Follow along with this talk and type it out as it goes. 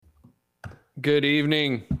Good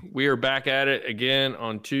evening. We are back at it again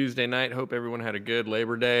on Tuesday night. Hope everyone had a good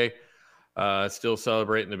Labor Day. Still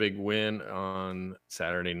celebrating the big win on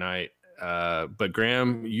Saturday night. But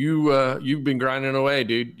Graham, you've been grinding away,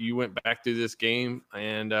 dude. You went back to this game,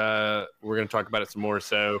 and we're going to talk about it some more.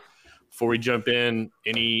 So, before we jump in,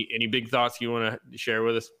 any big thoughts you want to share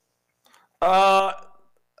with us?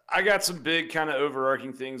 I got some big kind of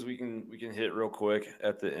overarching things we can hit real quick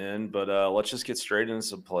at the end, but let's just get straight into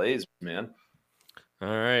some plays, man. All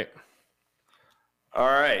right. All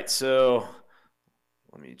right, so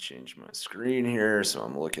let me change my screen here so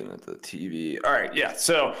I'm looking at the TV. All right, yeah.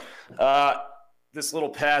 So this little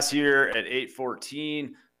pass here at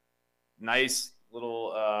 8:14, nice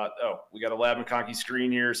little. We got a Lab McConkey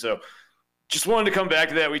screen here, so just wanted to come back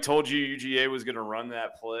to that. We told you UGA was going to run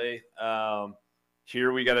that play.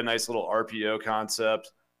 Here we got a nice little RPO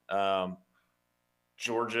concept.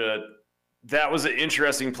 Georgia, that was an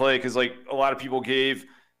interesting play because like a lot of people gave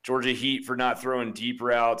Georgia heat for not throwing deep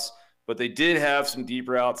routes, but they did have some deep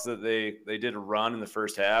routes that they did run in the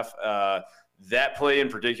first half. That play in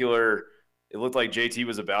particular, it looked like JT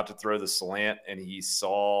was about to throw the slant, and he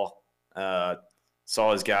saw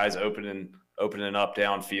his guys opening up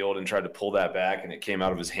downfield and tried to pull that back, and it came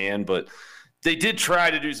out of his hand. But they did try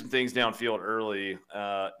to do some things downfield early.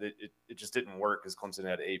 It just didn't work because Clemson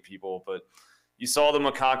had 8 people. But you saw the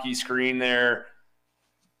McConkey screen there.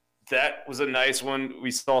 That was a nice one. We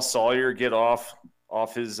saw Sawyer get off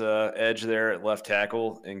his edge there at left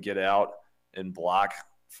tackle and get out and block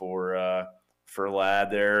for Ladd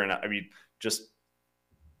there. And I mean, just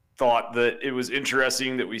thought that it was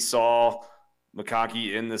interesting that we saw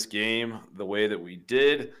McConkey in this game the way that we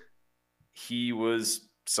did. He was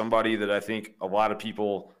somebody that I think a lot of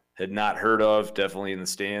people had not heard of. Definitely in the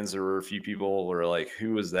stands, there were a few people who were like,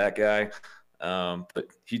 "Who was that guy?" But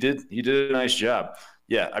he did a nice job.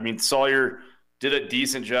 Yeah, I mean, Sawyer did a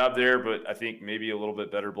decent job there, but I think maybe a little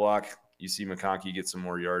bit better block. You see McConkey get some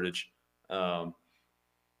more yardage.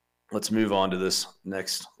 Let's move on to this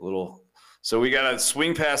next little. So we got a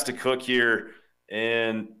swing pass to Cook here,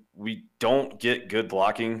 and we don't get good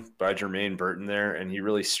blocking by Jermaine Burton there, and he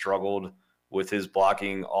really struggled with his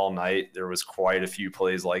blocking all night. There was quite a few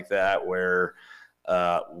plays like that where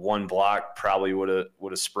one block probably would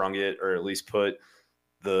have sprung it, or at least put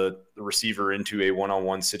the receiver into a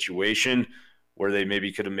one-on-one situation where they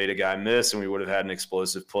maybe could have made a guy miss and we would have had an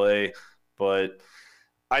explosive play. But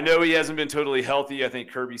I know he hasn't been totally healthy. I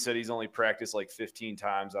think Kirby said he's only practiced like 15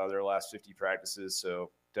 times out of their last 50 practices.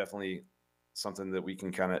 So definitely something that we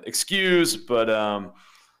can kind of excuse, but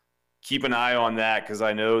keep an eye on that because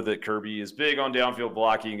I know that Kirby is big on downfield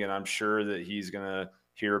blocking, and I'm sure that he's going to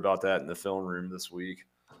hear about that in the film room this week.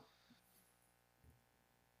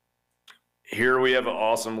 Here we have an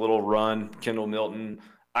awesome little run, Kendall Milton.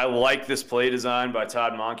 I like this play design by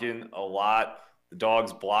Todd Monken a lot. The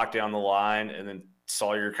dogs block down the line, and then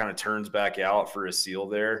Sawyer kind of turns back out for a seal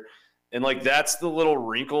there. And, like, that's the little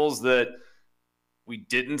wrinkles that we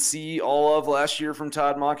didn't see all of last year from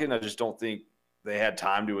Todd Monken. I just don't think they had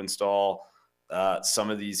time to install some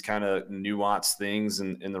of these kind of nuanced things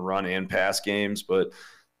in the run and pass games. But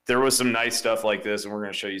there was some nice stuff like this, and we're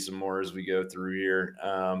going to show you some more as we go through here.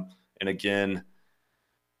 And again,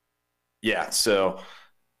 yeah, so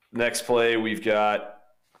next play, we've got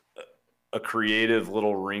a creative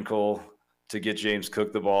little wrinkle to get James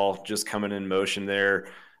Cook the ball, just coming in motion there.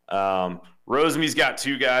 Rosemy's got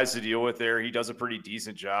 2 guys to deal with there. He does a pretty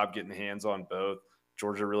decent job getting hands on both.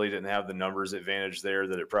 Georgia really didn't have the numbers advantage there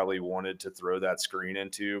that it probably wanted to throw that screen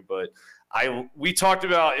into. But we talked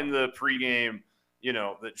about in the pregame,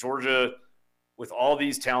 that Georgia, with all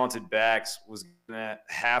these talented backs, was going to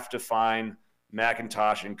have to find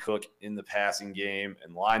McIntosh and Cook in the passing game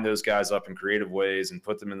and line those guys up in creative ways and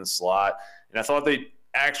put them in the slot. And I thought they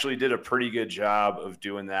actually did a pretty good job of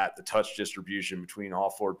doing that. The touch distribution between all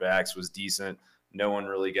 4 backs was decent. No one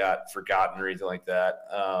really got forgotten or anything like that.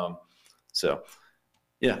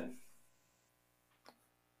 Yeah.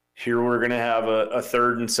 Here we're going to have a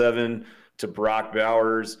 3rd and 7 to Brock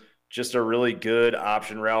Bowers. Just a really good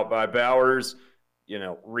option route by Bowers.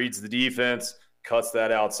 Reads the defense, cuts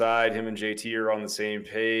that outside. Him and JT are on the same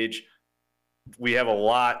page. We have a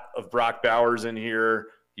lot of Brock Bowers in here.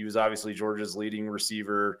 He was obviously Georgia's leading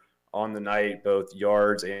receiver on the night, both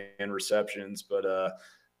yards and receptions. But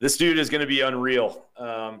this dude is going to be unreal.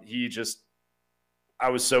 I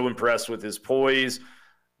was so impressed with his poise.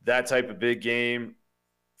 That type of big game,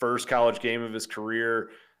 first college game of his career.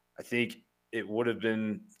 I think it would have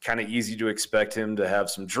been kind of easy to expect him to have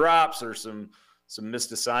some drops or some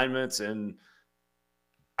missed assignments, and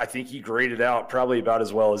I think he graded out probably about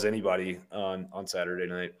as well as anybody on Saturday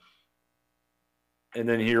night. And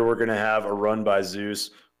then here we're going to have a run by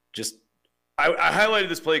Zeus. I highlighted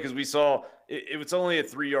this play because we saw it was only a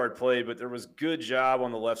 3-yard play, but there was good job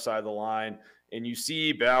on the left side of the line. And you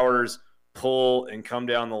see Bowers pull and come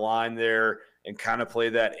down the line there and kind of play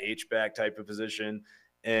that H-back type of position.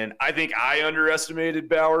 And I think I underestimated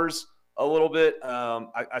Bowers a little bit.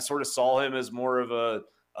 I sort of saw him as more of a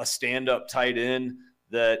stand-up tight end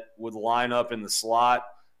that would line up in the slot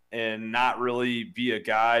and not really be a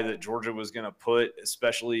guy that Georgia was going to put,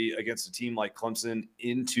 especially against a team like Clemson,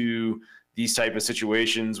 into these type of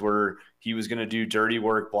situations where he was going to do dirty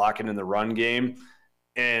work blocking in the run game.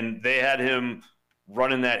 And they had him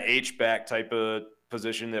running that H-back type of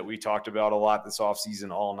position that we talked about a lot this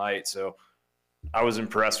offseason all night. So I was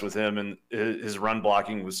impressed with him, and his run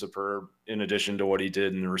blocking was superb in addition to what he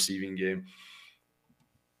did in the receiving game.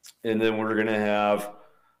 And then we're going to have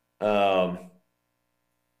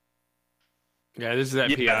this is that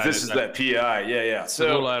PI. This is that PI. Yeah. So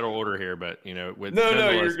a little out of order here, but no,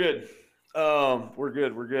 you're good.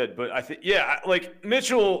 We're good. But I think, like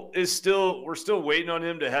Mitchell we're still waiting on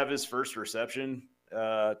him to have his first reception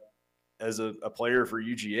as a player for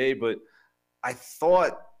UGA. But I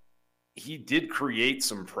thought he did create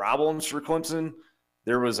some problems for Clemson.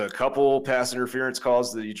 There was a couple pass interference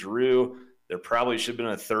calls that he drew. There probably should have been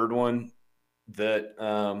a third one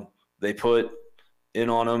that they put in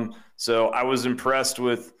on him. So I was impressed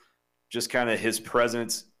with just kind of his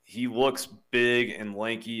presence. He looks big and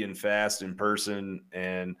lanky and fast in person,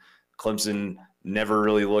 and Clemson never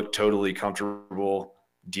really looked totally comfortable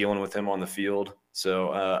dealing with him on the field.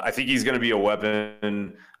 So I think he's going to be a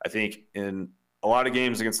weapon. I think in a lot of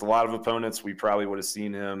games against a lot of opponents, we probably would have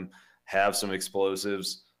seen him have some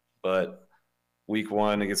explosives. But week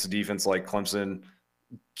one against a defense like Clemson,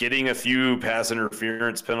 getting a few pass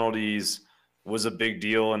interference penalties was a big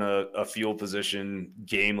deal in a field position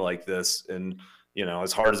game like this. And,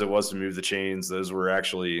 as hard as it was to move the chains, those were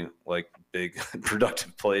actually like big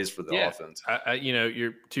productive plays for the offense.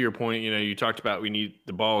 To your point, you talked about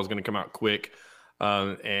the ball was going to come out quick.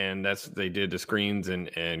 And they did the screens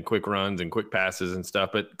and quick runs and quick passes and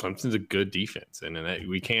stuff. But Clemson's a good defense, and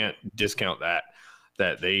we can't discount that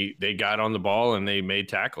they got on the ball and they made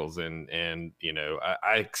tackles. And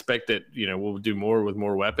I expect that we'll do more with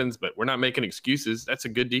more weapons, but we're not making excuses. That's a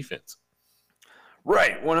good defense.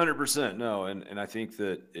 Right, 100%. No, and I think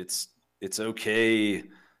that it's okay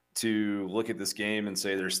to look at this game and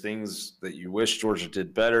say there's things that you wish Georgia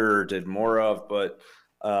did better or did more of, but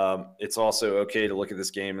it's also okay to look at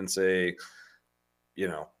this game and say,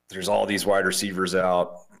 there's all these wide receivers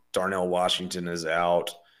out. Darnell Washington is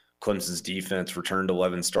out. Clemson's defense returned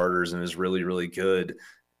 11 starters and is really, really good.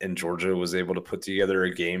 And Georgia was able to put together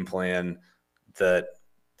a game plan that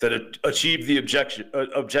achieved the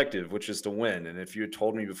objective, which is to win. And if you had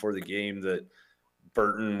told me before the game that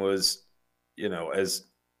Burton was, as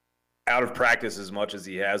out of practice as much as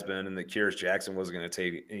he has been, and that Kearis Jackson wasn't going to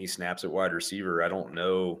take any snaps at wide receiver, I don't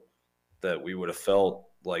know that we would have felt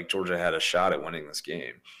like Georgia had a shot at winning this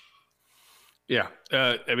game. Yeah.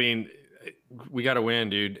 We got to win,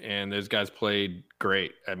 dude. And those guys played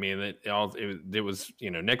great. It was,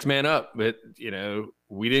 next man up, but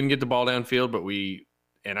we didn't get the ball downfield,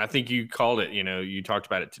 and I think you called it, you talked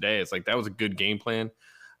about it today. It's like, that was a good game plan.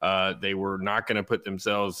 They were not going to put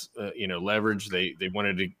themselves, leverage. They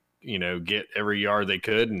wanted to, get every yard they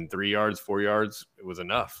could, and 3 yards, 4 yards, it was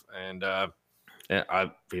enough. And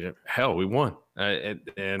we won. And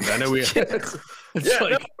I know we.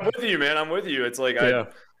 I'm with you, man. I'm with you. It's like I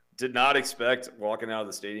did not expect walking out of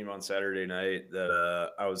the stadium on Saturday night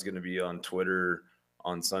that I was going to be on Twitter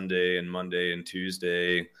on Sunday and Monday and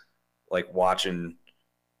Tuesday, like watching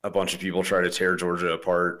a bunch of people try to tear Georgia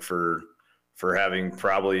apart for having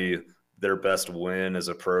probably their best win as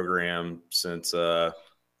a program since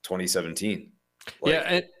 2017.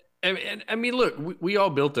 Look, we all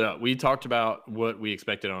built it up. We talked about what we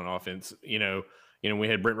expected on offense. We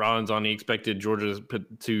had Brent Rollins on. He expected Georgia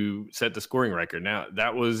to set the scoring record. Now,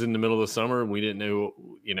 that was in the middle of the summer. We didn't know,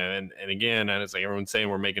 and again, and it's like everyone's saying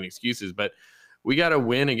we're making excuses, but we got to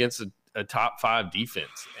win against a top 5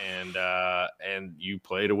 defense, and you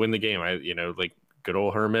play to win the game. Like good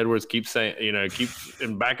old Herm Edwards keeps saying, keeps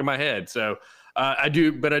in the back of my head. So I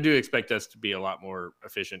do expect us to be a lot more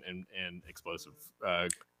efficient and explosive.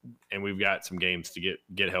 And we've got some games to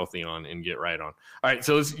get healthy on and get right on. All right,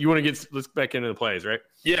 so let's back into the plays, right?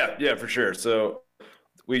 Yeah, for sure. So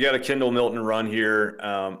we got a Kendall Milton run here.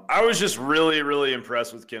 I was just really, really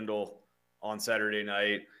impressed with Kendall on Saturday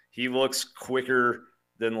night. He looks quicker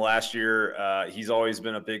than last year. He's always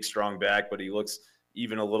been a big, strong back, but he looks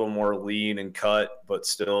even a little more lean and cut, but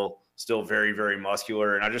still still very, very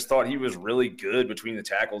muscular. And I just thought he was really good between the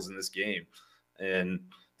tackles in this game. And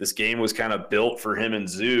this game was kind of built for him and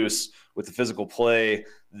Zeus with the physical play.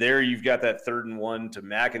 There you've got that 3rd and 1 to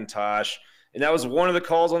McIntosh. And that was one of the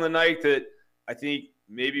calls on the night that I think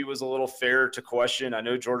maybe was a little fair to question. I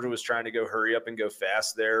know Georgia was trying to go hurry up and go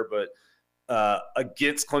fast there, but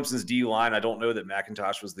against Clemson's D-line, I don't know that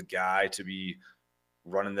McIntosh was the guy to be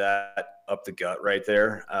running that up the gut right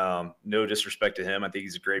there. No disrespect to him. I think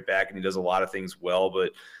he's a great back and he does a lot of things well,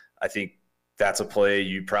 but I think that's a play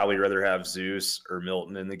you'd probably rather have Zeus or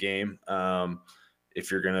Milton in the game. If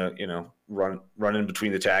you're going to, run in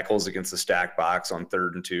between the tackles against the stack box on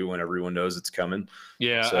 3rd and 2 when everyone knows it's coming.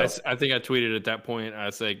 Yeah, so, I think I tweeted at that point. I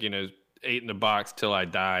was like, 8 in the box till I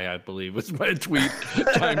die, I believe was my tweet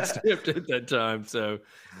time stamped at that time. So,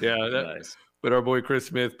 yeah, nice. But our boy Chris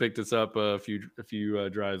Smith picked us up a few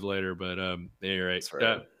drives later. But you're right.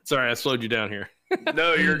 Sorry, I slowed you down here.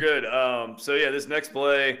 No, you're good. So, yeah, this next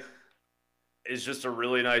play is just a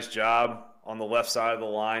really nice job on the left side of the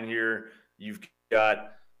line here. You've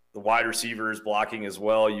got the wide receivers blocking as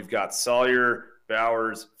well. You've got Sawyer,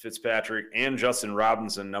 Bowers, Fitzpatrick, and Justin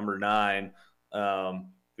Robinson, number 9,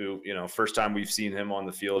 who, first time we've seen him on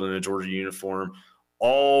the field in a Georgia uniform,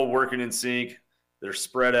 all working in sync. They're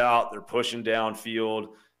spread out. They're pushing downfield.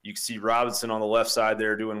 You see Robinson on the left side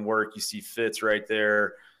there doing work. You see Fitz right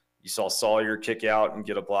there. You saw Sawyer kick out and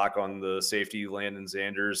get a block on the safety, Landon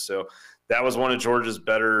Zanders. So that was one of Georgia's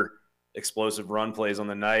better explosive run plays on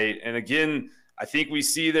the night. And again, I think we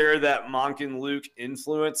see there that Monken Luke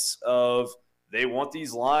influence of they want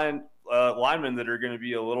these linemen that are going to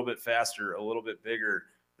be a little bit faster, a little bit bigger,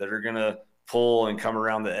 that are going to pull and come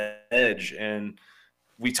around the edge. And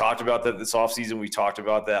we talked about that this offseason. We talked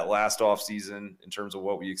about that last offseason in terms of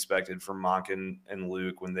what we expected from Monken and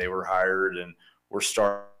Luke when they were hired. And we're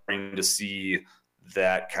starting to see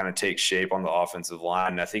that kind of take shape on the offensive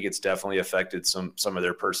line. And I think it's definitely affected some of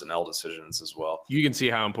their personnel decisions as well. You can see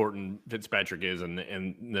how important Fitzpatrick is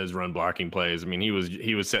in those run blocking plays. I mean, he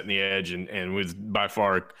was setting the edge and was by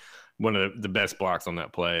far one of the best blocks on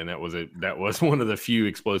that play. And that was one of the few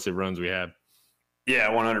explosive runs we had.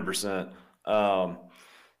 Yeah, 100%.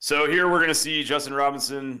 So here we're going to see Justin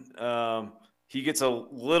Robinson. He gets a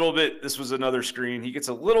little bit, this was another screen. He gets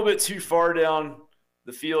a little bit too far down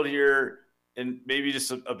the field here and maybe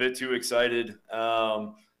just a bit too excited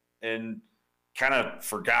and kind of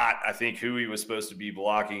forgot, I think, who he was supposed to be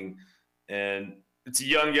blocking. And it's a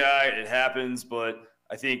young guy. It happens. But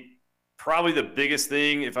I think probably the biggest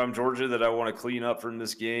thing, if I'm Georgia, that I want to clean up from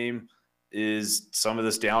this game is some of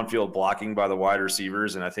this downfield blocking by the wide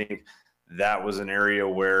receivers. And I think that was an area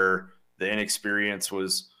where the inexperience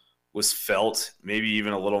was felt, maybe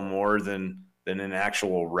even a little more than in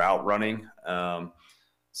actual route running.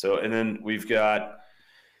 And then we've got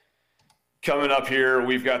coming up here,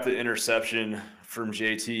 we've got the interception from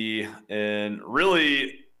JT. And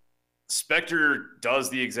really, Spector does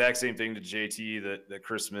the exact same thing to JT that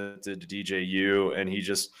Chris Smith did to DJU. And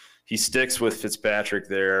he sticks with Fitzpatrick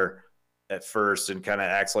there at first and kind of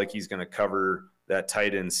acts like he's going to cover that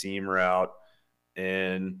tight end seam route.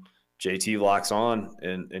 And JT locks on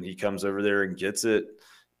and he comes over there and gets it.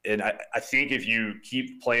 And I think if you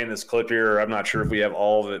keep playing this clip here, I'm not sure if we have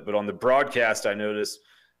all of it, but on the broadcast, I noticed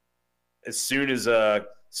as soon as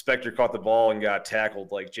Spector caught the ball and got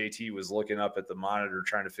tackled, like JT was looking up at the monitor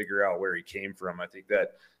trying to figure out where he came from. I think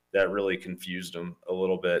that really confused him a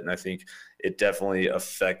little bit. And I think it definitely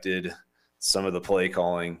affected some of the play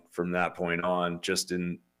calling from that point on, just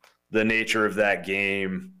in the nature of that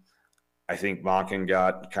game. I think Monken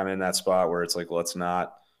got kind of in that spot where it's like, let's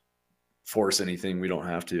not force anything we don't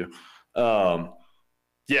have to.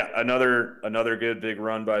 Another good big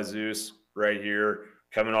run by Zeus right here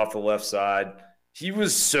coming off the left side. He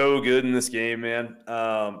was so good in this game, man.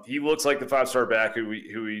 He looks like the 5-star back who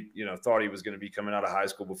we thought he was going to be coming out of high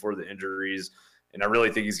school before the injuries. And I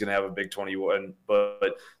really think he's going to have a big 21.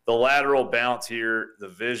 But the lateral bounce here, the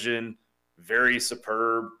vision, very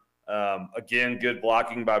superb. Again, good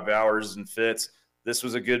blocking by Bowers and Fitz. This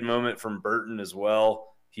was a good moment from Burton as well.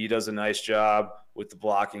 He does a nice job with the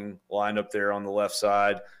blocking, lined up there on the left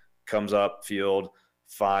side, comes up field,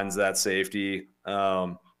 finds that safety.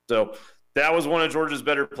 So that was one of Georgia's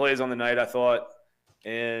better plays on the night, I thought.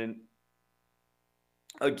 And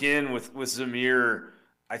again, with Zamir,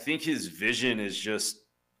 I think his vision is just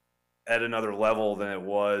at another level than it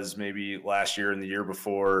was maybe last year and the year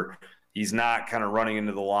before. He's not kind of running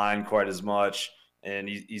into the line quite as much. And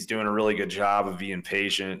he's doing a really good job of being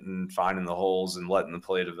patient and finding the holes and letting the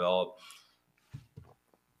play develop.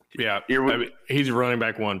 Yeah, he's a running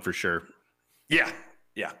back one for sure. Yeah,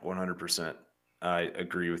 100%. I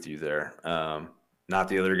agree with you there. Not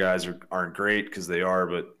the other guys aren't great because they are,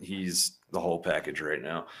 but he's the whole package right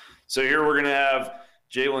now. So here we're going to have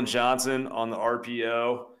Jalen Johnson on the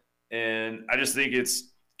RPO. And I just think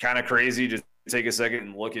it's kind of crazy to take a second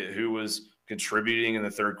and look at who was contributing in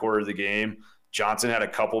the third quarter of the game. Johnson had a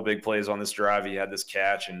couple big plays on this drive. He had this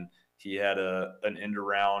catch and he had an end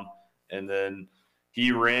around, and then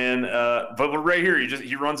he ran. But right here,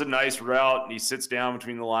 he runs a nice route and he sits down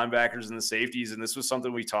between the linebackers and the safeties. And this was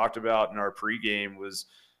something we talked about in our pregame was,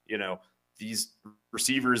 these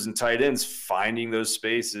receivers and tight ends finding those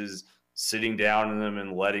spaces, sitting down in them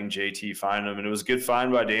and letting JT find them. And it was a good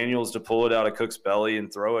find by Daniels to pull it out of Cook's belly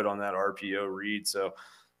and throw it on that RPO read. So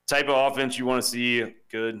type of offense you want to see,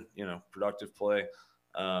 good, productive play.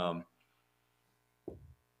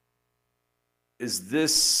 Is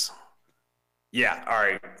this – yeah, all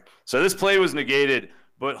right. So this play was negated,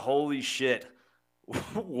 but holy shit,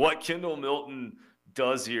 what Kendall Milton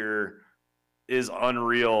does here is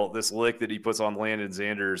unreal, this lick that he puts on Landon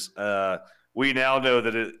Zanders. We now know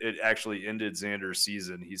that it actually ended Xander's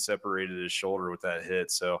season. He separated his shoulder with that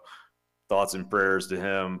hit. So thoughts and prayers to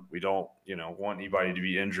him. We don't, want anybody to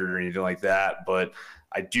be injured or anything like that. But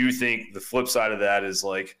I do think the flip side of that is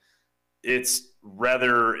it's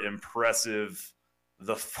rather impressive,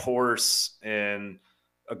 the force and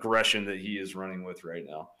aggression that he is running with right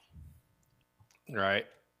now. Right.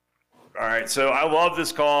 All right. So I love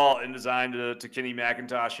this call and design to Kenny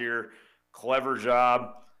McIntosh here. Clever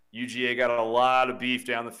job. UGA got a lot of beef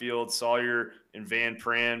down the field. Sawyer and Van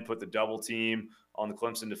Pran put the double team on the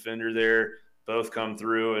Clemson defender there. Both come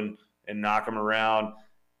through and knock him around.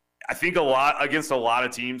 I think against a lot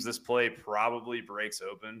of teams, this play probably breaks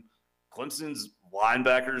open. Clemson's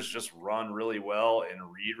linebackers just run really well and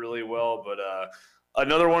read really well. But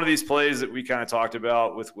another one of these plays that we kind of talked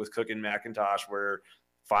about with Cook and McIntosh, where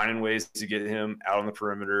finding ways to get him out on the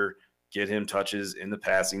perimeter, get him touches in the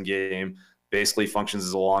passing game, basically functions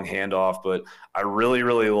as a long handoff. But I really,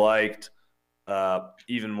 really liked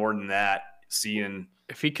even more than that, seeing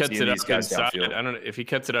if he cuts it up inside. Downfield. I don't know if he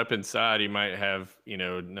cuts it up inside, he might have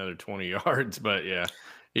another 20 yards. But yeah,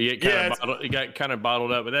 he got kind of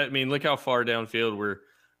bottled up. But look how far downfield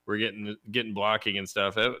we're getting blocking and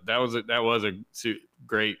stuff. That was a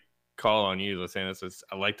great call on you, Lysander.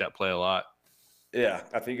 I like that play a lot. Yeah,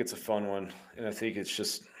 I think it's a fun one, and I think it's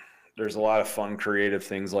just there's a lot of fun, creative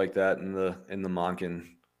things like that in the Monken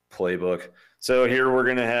playbook. So here we're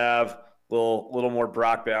gonna have a little more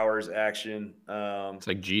Brock Bowers action. It's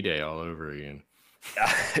like G-Day all over again.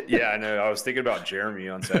 Yeah, I know. I was thinking about Jeremy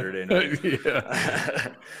on Saturday night.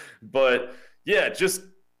 Yeah. But yeah,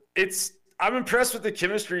 I'm impressed with the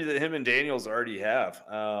chemistry that him and Daniels already have.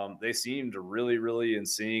 They seemed really, really in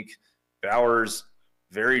sync. Bowers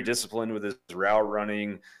very disciplined with his route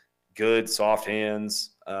running, good soft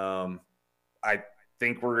hands. I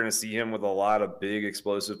think we're going to see him with a lot of big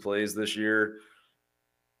explosive plays this year.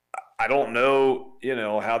 I don't know,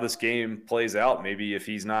 how this game plays out. Maybe if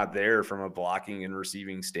he's not there from a blocking and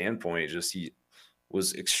receiving standpoint, just he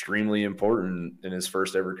was extremely important in his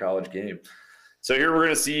first ever college game. So here we're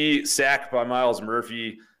going to see sack by Myles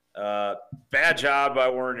Murphy. Bad job by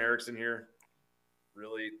Warren Erickson here.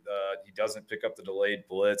 Really, he doesn't pick up the delayed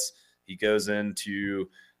blitz. He goes into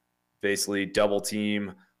basically double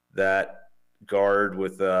team that guard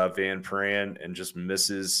with Van Pran and just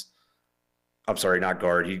misses. I'm sorry, not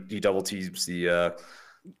guard. He double teams the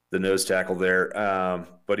nose tackle there,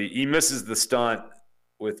 but he misses the stunt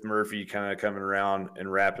with Murphy kind of coming around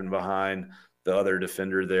and wrapping behind the other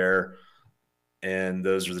defender there. And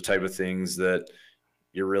those are the type of things that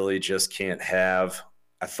you really just can't have.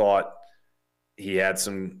 I thought he had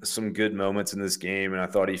some good moments in this game, and I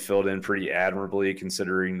thought he filled in pretty admirably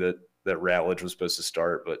considering that Ratledge was supposed to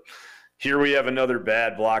start. But here we have another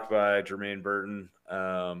bad block by Jermaine Burton.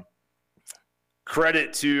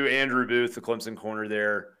 Credit to Andrew Booth, the Clemson corner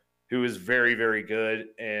there, who is very, very good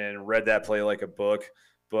and read that play like a book.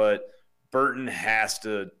 But Burton has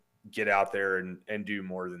to get out there and do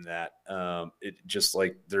more than that. It just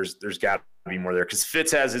there's got to be more there because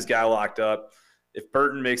Fitz has his guy locked up. If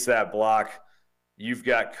Burton makes that block, you've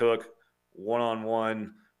got Cook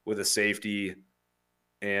one-on-one with a safety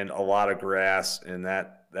and a lot of grass, and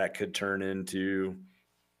that could turn into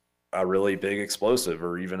a really big explosive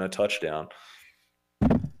or even a touchdown.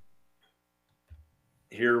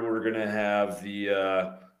 Here we're going to have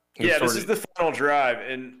this is the final drive,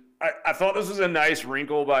 and I thought this was a nice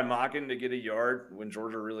wrinkle by Monken to get a yard when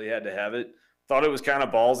Georgia really had to have it. Thought it was kind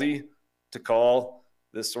of ballsy to call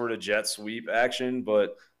this sort of jet sweep action,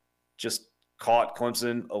 but just caught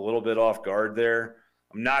Clemson a little bit off guard there.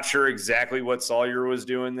 I'm not sure exactly what Sawyer was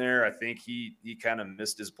doing there. I think he kind of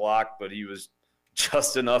missed his block, but he was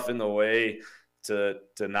just enough in the way to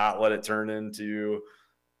not let it turn into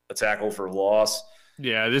a tackle for loss.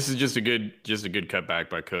 Yeah, this is just a good cutback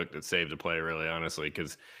by Cook that saved the play, really, honestly,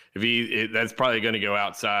 because if that's probably going to go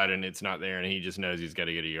outside and it's not there, and he just knows he's got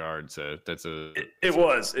to get a yard. So that's it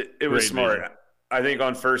was smart. Vision. I think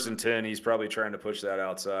on 1st and 10, he's probably trying to push that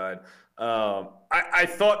outside. I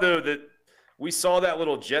thought though that we saw that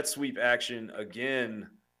little jet sweep action again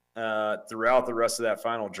throughout the rest of that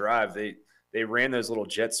final drive. They ran those little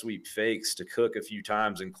jet sweep fakes to Cook a few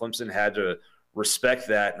times, and Clemson had to respect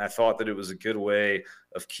that. And I thought that it was a good way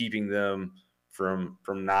of keeping them from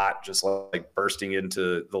not just like bursting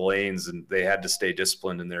into the lanes, and they had to stay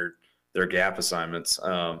disciplined in their gap assignments.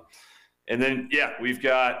 And then, yeah, we've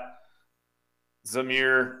got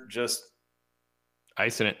Zamir just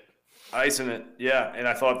icing it. Yeah. And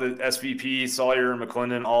I thought that SVP, Sawyer, and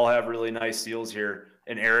McClendon all have really nice steals here.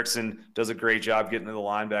 And Erickson does a great job getting to the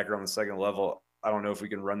linebacker on the second level. I don't know if we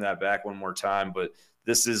can run that back one more time, but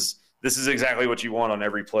this is exactly what you want on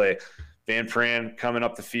every play. Van Pran coming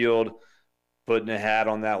up the field, putting a hat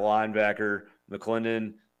on that linebacker.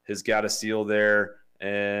 McClendon has got a steal there,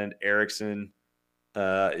 and Erickson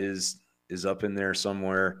is up in there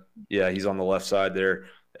somewhere. Yeah, he's on the left side there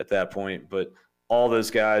at that point. But all those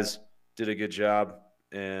guys did a good job,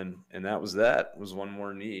 and that was one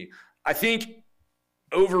more knee. I think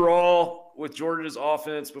overall with Georgia's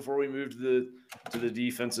offense, before we move to the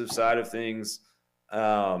defensive side of things,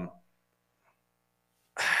 I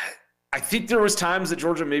think there was times that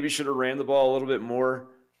Georgia maybe should have ran the ball a little bit more,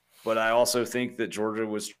 but I also think that Georgia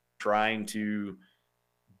was trying to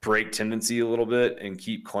break tendency a little bit and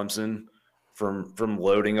keep Clemson from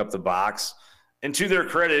loading up the box. And to their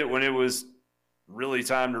credit, when it was really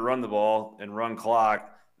time to run the ball and run clock,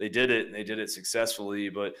 they did it, and they did it successfully.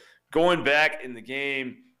 But going back in the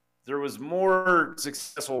game, there was more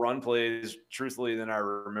successful run plays, truthfully, than I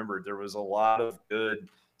remembered. There was a lot of good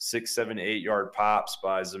 6, 7, 8 yard pops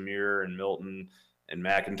by Zamir and Milton and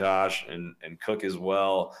McIntosh and Cook as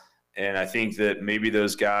well. And I think that maybe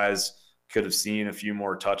those guys could have seen a few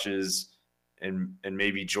more touches, and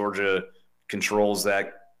maybe Georgia controls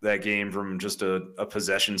that game from just a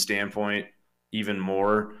possession standpoint even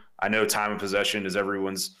more. I know time of possession is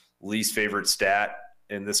everyone's least favorite stat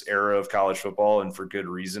in this era of college football, and for good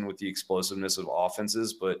reason with the explosiveness of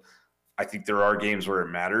offenses, but I think there are games where it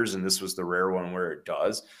matters, and this was the rare one where it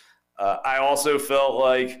does. I also felt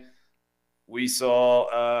like we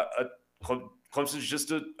saw Clemson's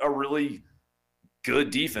just a really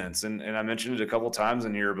good defense, and I mentioned it a couple times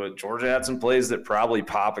in here, but Georgia had some plays that probably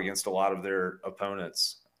pop against a lot of their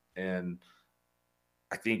opponents, and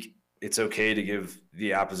I think it's okay to give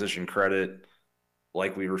the opposition credit,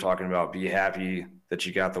 like we were talking about. Be happy that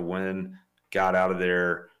you got the win, got out of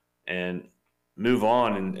there, and move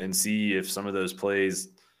on and see if some of those plays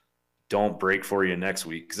don't break for you next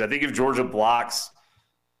week. Because I think if Georgia blocks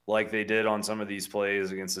like they did on some of these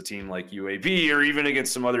plays against a team like UAB, or even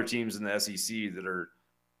against some other teams in the SEC that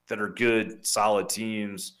are good, solid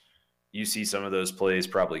teams, you see some of those plays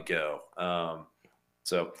probably go.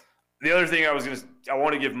 So the other thing I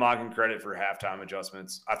want to give Monken credit for halftime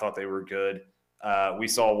adjustments. I thought they were good. We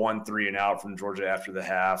saw 1 3-and-out from Georgia after the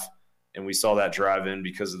half, and we saw that drive in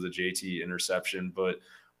because of the JT interception. But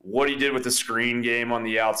what he did with the screen game on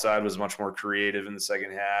the outside was much more creative in the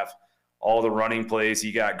second half. All the running plays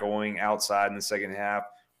he got going outside in the second half,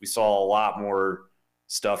 we saw a lot more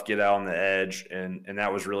stuff get out on the edge, and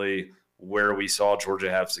that was really where we saw Georgia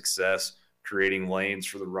have success, creating lanes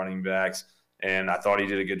for the running backs. And I thought he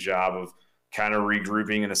did a good job of kind of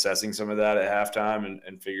regrouping and assessing some of that at halftime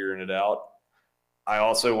and figuring it out. I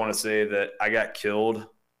also want to say that I got killed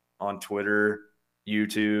on Twitter,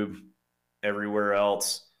 YouTube, everywhere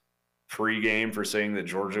else pre-game for saying that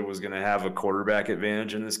Georgia was going to have a quarterback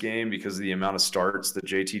advantage in this game because of the amount of starts that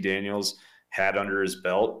JT Daniels had under his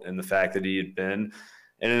belt and the fact that he had been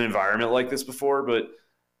in an environment like this before. But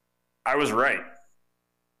I was right.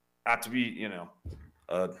 Not to be,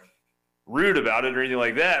 rude about it or anything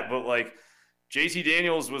like that, but like JT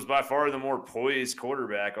Daniels was by far the more poised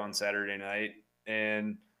quarterback on Saturday night,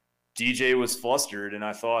 and DJ was flustered. And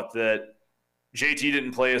I thought that JT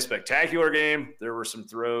didn't play a spectacular game. There were some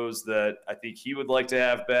throws that I think he would like to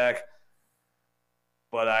have back,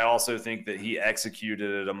 but I also think that he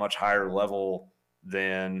executed at a much higher level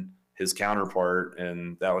than his counterpart,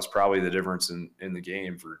 and that was probably the difference in the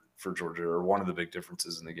game for Georgia, or one of the big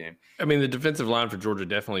differences in the game. I mean, the defensive line for Georgia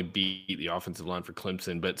definitely beat the offensive line for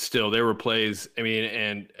Clemson, but still there were plays. I mean,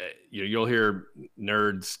 and you'll hear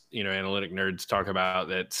nerds, analytic nerds talk about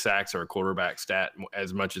that sacks are a quarterback stat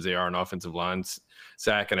as much as they are an offensive line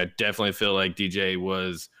sack. And I definitely feel like DJ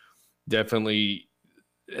was definitely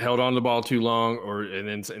held on the ball too long, and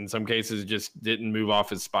then in some cases just didn't move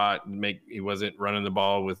off his spot. He wasn't running the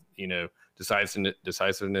ball with,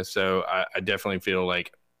 decisiveness. So I definitely feel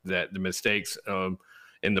like that the mistakes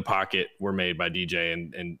in the pocket were made by DJ,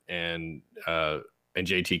 and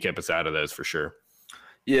JT kept us out of those for sure.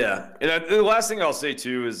 Yeah. And the last thing I'll say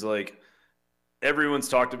too is, like, everyone's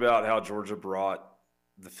talked about how Georgia brought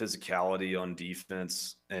the physicality on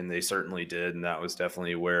defense, and they certainly did. And that was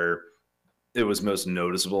definitely where it was most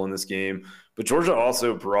noticeable in this game. But Georgia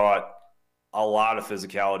also brought a lot of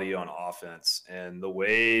physicality on offense, and the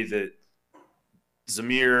way that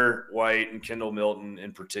Zamir White and Kendall Milton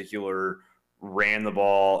in particular ran the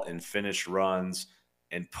ball and finished runs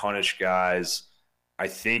and punished guys, I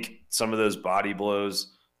think some of those body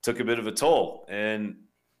blows took a bit of a toll, and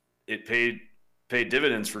it paid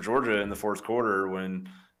dividends for Georgia in the fourth quarter when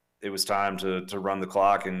it was time to run the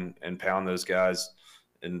clock and pound those guys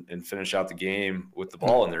and finish out the game with the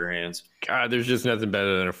ball in their hands. God, there's just nothing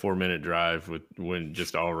better than a 4-minute drive when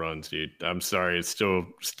just all runs, dude. I'm sorry. It's still,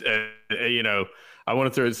 I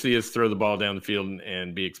want to see us throw the ball down the field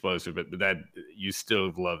and be explosive, but that you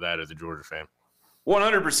still love that as a Georgia fan.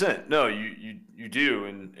 100%. No, you do,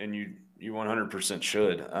 and you 100%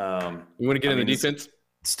 should. You want to get in the defense?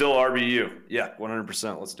 Still RBU. Yeah,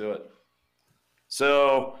 100%. Let's do it.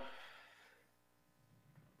 So,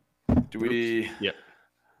 do we? Yep.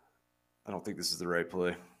 I don't think this is the right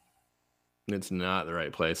play. It's not the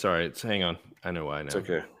right play. Sorry. Hang on. I know why now. It's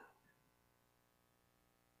okay.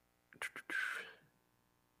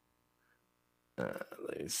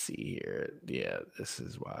 Let me see here. Yeah, this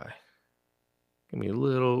is why. Gonna be a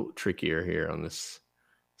little trickier here on this.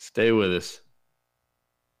 Stay with us.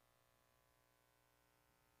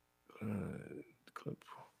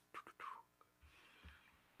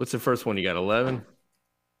 What's the first one? You got 11?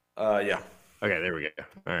 Yeah. Okay, there we go.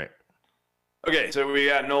 All right. Okay, so we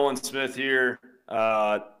got Nolan Smith here.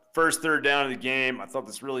 First third down of the game. I thought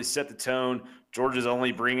this really set the tone. Georgia's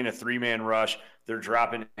only bringing a 3-man rush. They're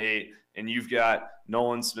dropping 8, and you've got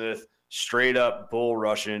Nolan Smith straight up bull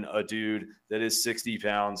rushing a dude that is 60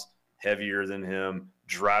 pounds heavier than him,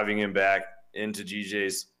 driving him back into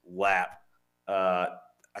GJ's lap.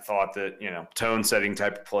 I thought that, tone setting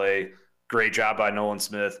type of play. Great job by Nolan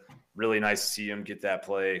Smith. Really nice to see him get that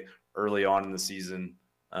play early on in the season.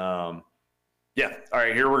 Yeah. All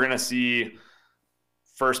right. Here we're going to see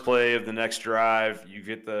first play of the next drive. You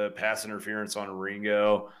get the pass interference on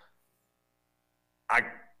Ringo. I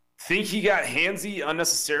think he got handsy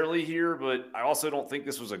unnecessarily here, but I also don't think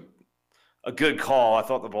this was a good call. I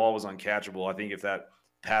thought the ball was uncatchable. I think if that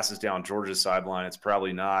passes down Georgia's sideline, it's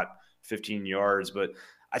probably not 15 yards. But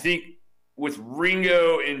I think with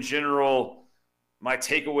Ringo in general, my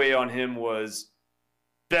takeaway on him was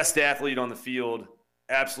best athlete on the field,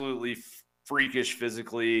 absolutely freakish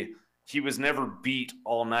physically. He was never beat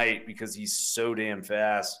all night because he's so damn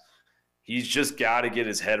fast. He's just got to get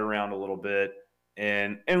his head around a little bit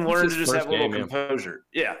and learn to just have a little composure.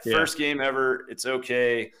 Yeah, first game ever. It's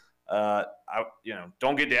okay.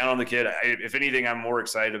 Don't get down on the kid. If anything, I'm more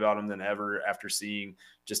excited about him than ever after seeing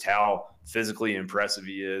just how physically impressive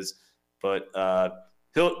he is. But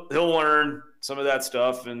he'll learn some of that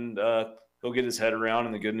stuff, and he'll get his head around.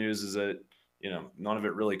 And the good news is that none of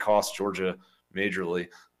it really costs Georgia majorly.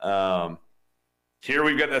 Here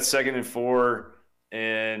we've got that 2nd and 4,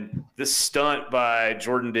 and this stunt by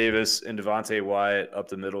Jordan Davis and Devontae Wyatt up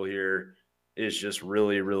the middle here is just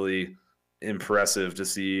really, really impressive to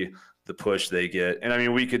see the push they get. And I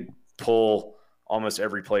mean, we could pull almost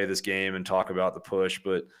every play of this game and talk about the push,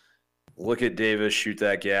 but look at Davis shoot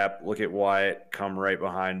that gap. Look at Wyatt come right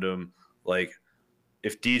behind him. Like,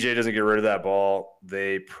 if DJ doesn't get rid of that ball,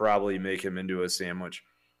 they probably make him into a sandwich.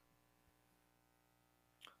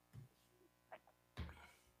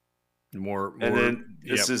 More and then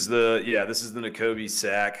this is the Nakobe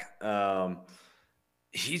sack.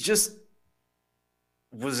 He just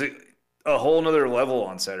was a whole nother level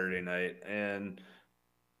on Saturday night, and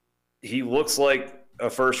he looks like a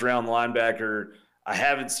first-round linebacker. I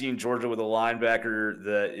haven't seen Georgia with a linebacker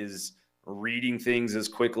that is reading things as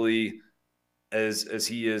quickly as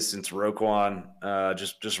he is since Roquan.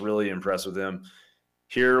 Just really impressed with him.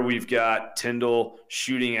 Here we've got Tyndall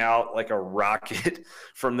shooting out like a rocket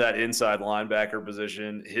from that inside linebacker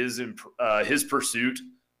position. His pursuit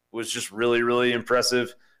was just really, really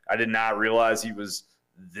impressive. I did not realize he was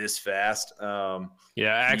this fast.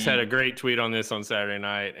 Yeah, Axe had a great tweet on this on Saturday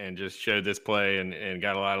night and just showed this play and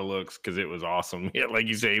got a lot of looks because it was awesome. Yeah, like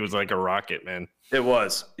you say, he was like a rocket, man. It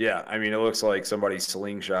was. Yeah. I mean, it looks like somebody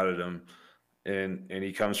slingshotted him, and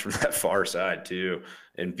he comes from that far side too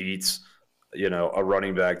and beats, a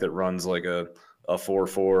running back that runs like a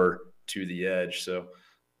 4.4 to the edge. So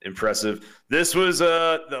impressive. This was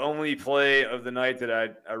the only play of the night that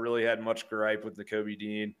I really had much gripe with Nakobe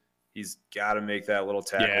Dean. He's got to make that little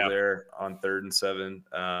tackle there on 3rd and 7.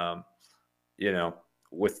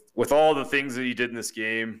 With all the things that he did in this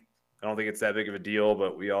game, I don't think it's that big of a deal,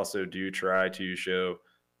 but we also do try to show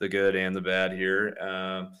the good and the bad here.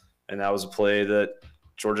 And that was a play that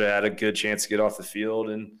Georgia had a good chance to get off the field,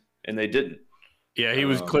 and they didn't. Yeah, he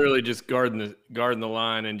was clearly just guarding the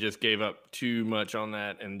line and just gave up too much on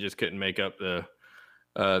that and just couldn't make up the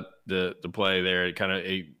play there. He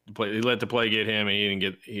let the play get him and he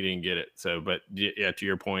didn't get it. So, but yeah, to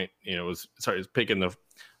your point, it was picking the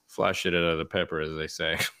fly shit out of the pepper, as they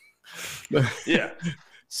say. Yeah.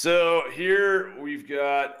 So here we've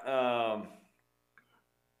got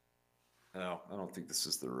no, I don't think this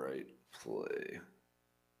is the right play.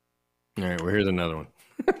 All right, well, here's another one.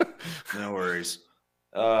 No worries.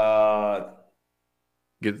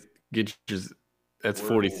 Get your, that's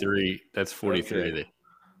 43. That's 43. Okay.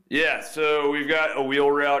 Yeah, so we've got a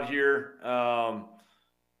wheel route here. I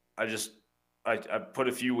put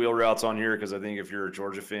a few wheel routes on here because I think if you're a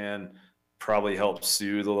Georgia fan, probably helps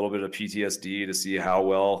soothe a little bit of PTSD to see how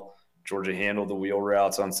well Georgia handled the wheel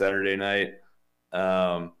routes on Saturday night.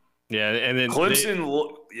 Yeah, and then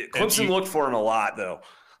Clemson looked for him a lot, though.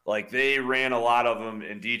 Like, they ran a lot of them,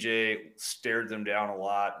 and DJ stared them down a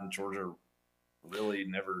lot, and Georgia really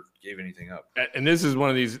never gave anything up. And this is one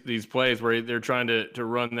of these plays where they're trying to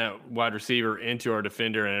run that wide receiver into our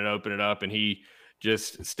defender and open it up, and he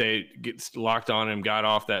just gets locked on him, got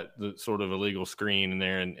off the sort of illegal screen in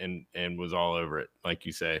there and was all over it, like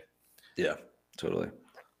you say. Yeah, totally.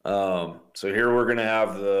 So here we're going to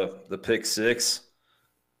have the pick six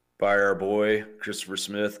by our boy Christopher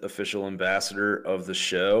Smith, official ambassador of the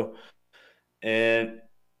show. And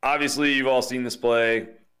obviously you've all seen this play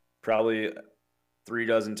probably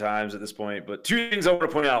 36 times at this point, but two things I want to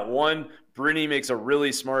point out. One, Brittany makes a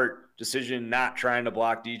really smart decision not trying to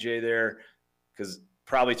block DJ there because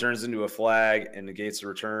probably turns into a flag and negates the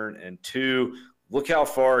return. And two, look how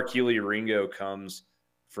far Keely Ringo comes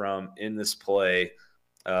from in this play.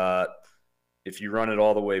 If you run it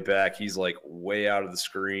all the way back, he's like way out of the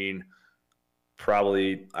screen,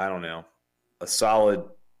 probably, I don't know, a solid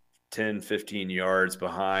 10, 15 yards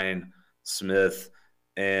behind Smith.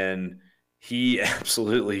 And he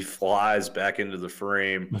absolutely flies back into the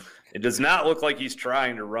frame. It does not look like he's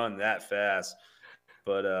trying to run that fast,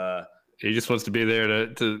 but he just wants to be there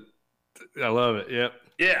to I love it. Yep.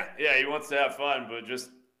 Yeah, he wants to have fun, but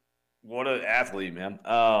just what an athlete, man.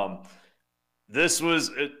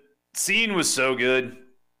 Scene was so good,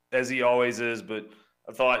 as he always is, but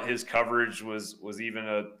I thought his coverage was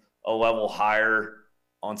even a level higher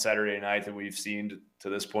on Saturday night than we've seen to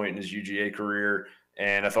this point in his UGA career.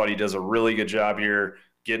 And I thought he does a really good job here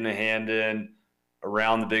getting a hand in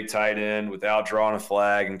around the big tight end without drawing a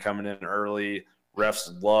flag and coming in early.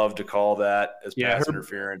 Refs love to call that as pass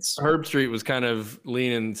interference. Herbstreit was kind of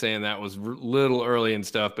leaning, saying that was a little early and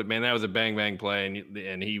stuff, but man, that was a bang play,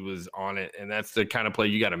 and he was on it. And that's the kind of play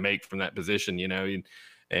you got to make from that position, And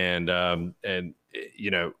if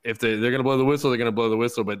they're going to blow the whistle, they're going to blow the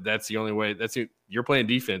whistle. But that's the only way. You're playing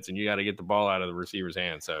defense, and you got to get the ball out of the receiver's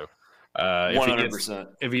hand. So 100%.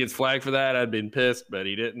 If he gets flagged for that, I'd been pissed, but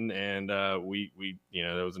he didn't. And that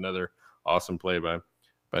was another awesome play by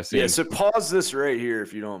Sam. Yeah. So pause this right here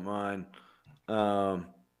if you don't mind.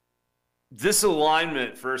 This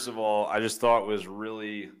alignment, first of all, I just thought was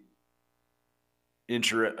really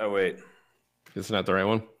interesting. Oh wait, it's not the right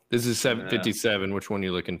one. This is 757. Which one are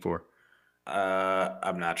you looking for?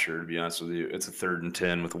 I'm not sure, to be honest with you. It's a 3rd and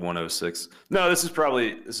 10 with 106. No, this is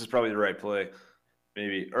probably the right play.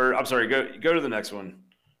 Maybe, or I'm sorry, go to the next one.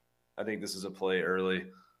 I think this is a play early.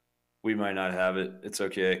 We might not have it. It's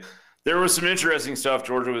okay. There was some interesting stuff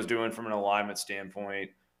Georgia was doing from an alignment standpoint,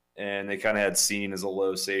 and they kind of had Seen as a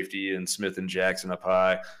low safety and Smith and Jackson up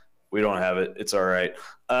high. We don't have it. It's all right.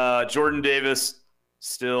 Jordan Davis,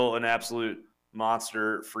 still an absolute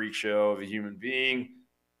monster, freak show of a human being.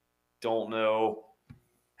 Don't know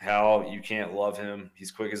how you can't love him. He's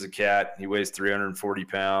quick as a cat. He weighs 340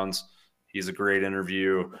 pounds. He's a great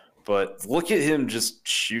interview. But look at him just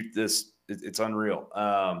shoot this. It's unreal.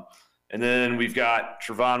 And then we've got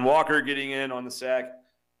Travon Walker getting in on the sack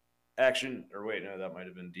action. Or wait, no, that might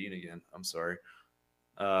have been Dean again. I'm sorry.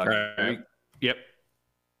 Yep.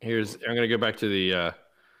 I'm going to go back to the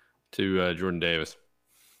Jordan Davis.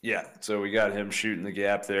 Yeah, so we got him shooting the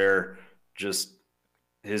gap there. Just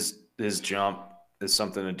his jump is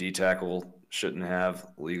something a D tackle shouldn't have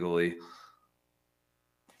legally.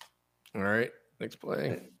 All right, next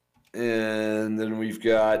play. And then we've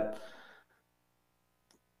got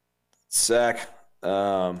sack.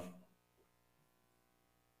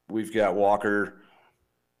 We've got Walker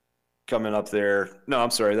coming up there. No, I'm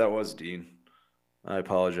sorry, that was Dean. I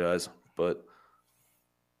apologize, but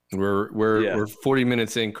we're 40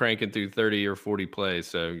 minutes in, cranking through 30 or 40 plays,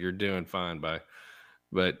 so you're doing fine.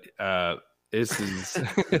 But this is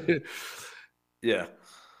yeah,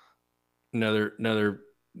 another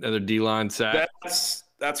D-line sack.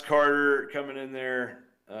 That's Carter coming in there.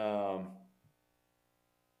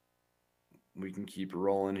 We can keep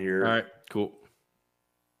rolling here. All right, cool.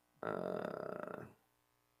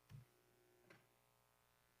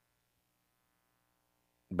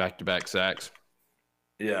 Back-to-back sacks.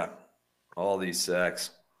 Yeah, all these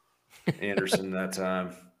sacks. Anderson that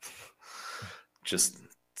time. Just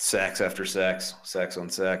sacks after sacks, sacks on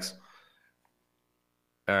sacks.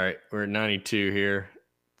 All right, we're at 92 here.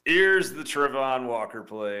 Here's the Travon Walker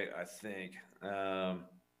play, I think.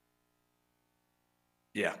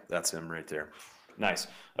 Yeah, that's him right there. Nice.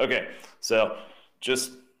 Okay, so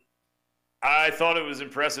I thought it was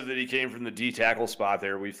impressive that he came from the D tackle spot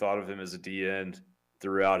there. We've thought of him as a D end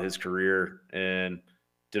throughout his career and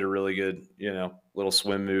did a really good, little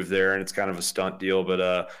swim move there, and it's kind of a stunt deal.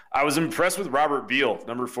 But I was impressed with Robert Beal,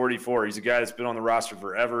 number 44. He's a guy that's been on the roster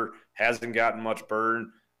forever, hasn't gotten much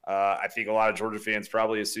burn. I think a lot of Georgia fans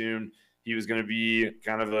probably assumed he was going to be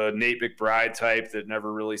kind of a Nate McBride type that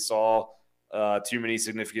never really saw too many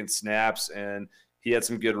significant snaps, and he had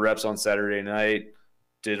some good reps on Saturday night.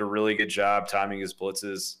 Did a really good job timing his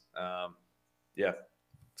blitzes. Yeah,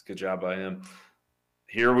 it's a good job by him.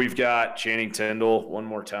 Here we've got Channing Tindall one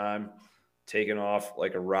more time, taking off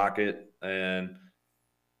like a rocket, and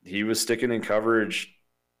he was sticking in coverage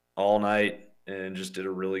all night and just did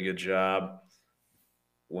a really good job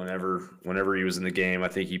whenever he was in the game. I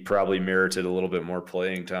think he probably merited a little bit more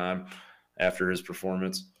playing time after his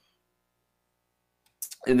performance.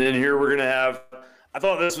 And then here we're going to have – I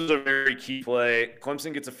thought this was a very key play.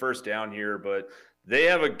 Clemson gets a first down here, but they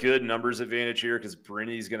have a good numbers advantage here because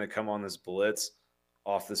Brinny's going to come on this blitz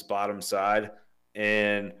off this bottom side.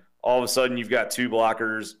 And all of a sudden you've got two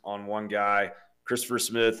blockers on one guy. Christopher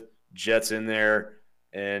Smith jets in there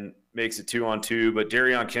and makes it 2-on-2. But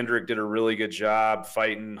Darion Kendrick did a really good job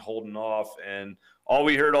fighting, holding off. And all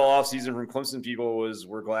we heard all offseason from Clemson people was,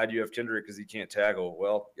 we're glad you have Kendrick because he can't tackle.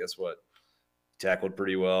 Well, guess what? He tackled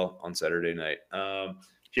pretty well on Saturday night.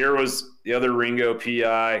 Here was the other Ringo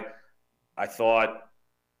PI. I thought,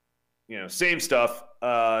 same stuff.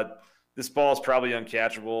 This ball is probably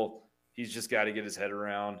uncatchable. He's just got to get his head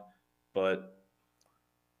around. But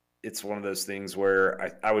it's one of those things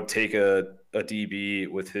where I would take a DB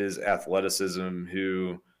with his athleticism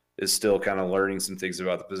who is still kind of learning some things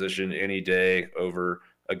about the position any day over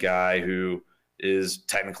a guy who is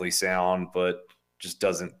technically sound but just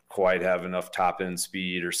doesn't quite have enough top-end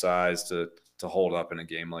speed or size to hold up in a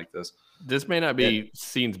game like this. This may not be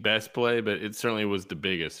Scene's best play, but it certainly was the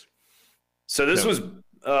biggest. So this was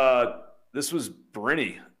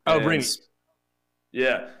Brinny. Oh, Brinny.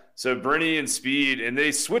 Yeah. So Brinny and Speed, and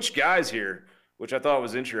they switch guys here, which I thought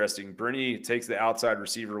was interesting. Brinny takes the outside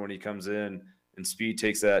receiver when he comes in, and Speed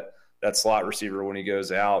takes that slot receiver when he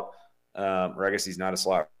goes out. Or I guess he's not a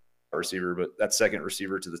slot receiver, but that second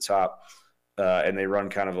receiver to the top. And they run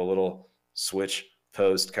kind of a little switch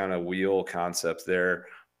post kind of wheel concept there.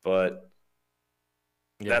 But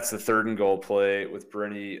that's the 3rd and goal play with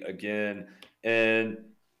Brinny again. And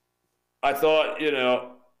I thought,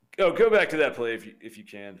 go back to that play if you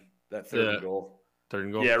can, that 3rd and goal. 3rd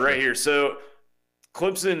and goal. Yeah, right here. So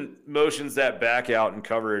Clemson motions that back out in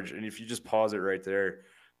coverage, and if you just pause it right there,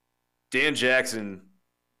 Dan Jackson,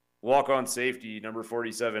 walk-on safety, number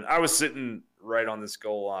 47. I was sitting right on this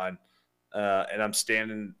goal line, and I'm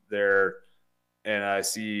standing there, and I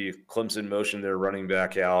see Clemson motion their running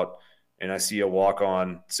back out, and I see a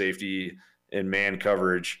walk-on safety in man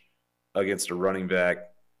coverage against a running back,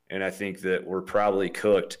 and I think that we're probably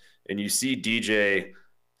cooked. And you see DJ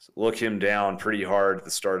look him down pretty hard at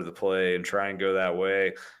the start of the play and try and go that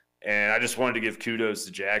way. And I just wanted to give kudos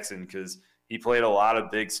to Jackson because he played a lot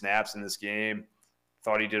of big snaps in this game.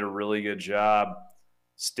 Thought he did a really good job,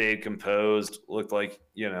 stayed composed, looked like,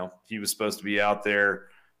 he was supposed to be out there.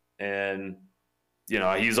 And, he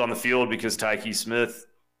was on the field because Tyke Smith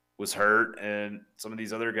was hurt and some of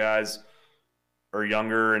these other guys are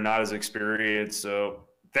younger and not as experienced. So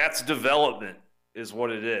that's development. is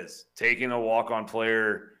what it is. Taking a walk-on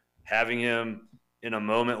player, having him in a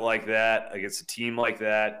moment like that, against a team like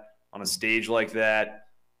that, on a stage like that,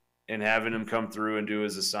 and having him come through and do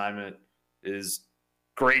his assignment is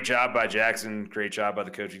great job by Jackson. Great job by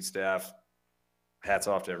the coaching staff. Hats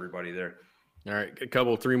off to everybody there. All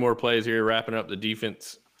right, three more plays here, wrapping up the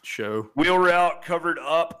defense show. Wheel route covered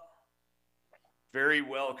up. Very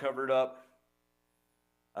well covered up.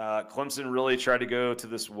 Clemson really tried to go to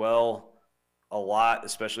this well a lot,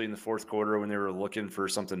 especially in the fourth quarter when they were looking for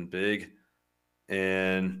something big.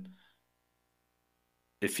 And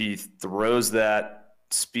if he throws that,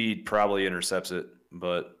 speed probably intercepts it,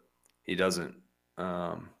 but he doesn't.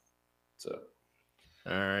 All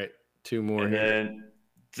right, two more and here. Then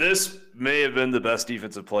this may have been the best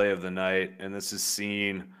defensive play of the night, and this is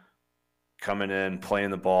Cine coming in, playing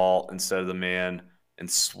the ball instead of the man, and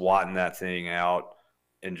swatting that thing out.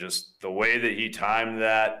 And just the way that he timed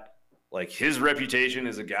that, like his reputation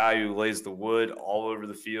as a guy who lays the wood all over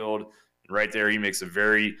the field. And right there, he makes a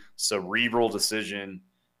very cerebral decision.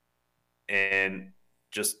 And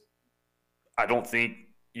just, I don't think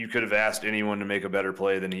you could have asked anyone to make a better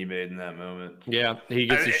play than he made in that moment. Yeah, he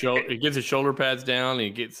gets his shoulder pads down.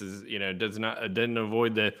 He gets his, doesn't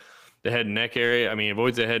avoid the head and neck area. I mean,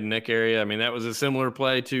 avoids the head and neck area. I mean, that was a similar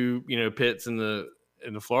play to, Pitts in the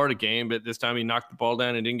Florida game, but this time he knocked the ball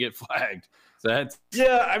down and didn't get flagged. So that's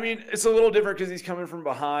I mean, it's a little different because he's coming from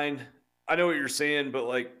behind. I know what you're saying, but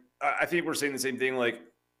like I think we're saying the same thing. Like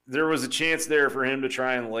there was a chance there for him to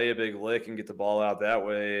try and lay a big lick and get the ball out that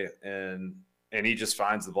way, and he just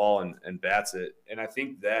finds the ball and bats it. And I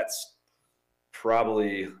think that's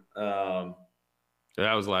probably that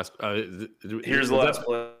was the last. Here's the last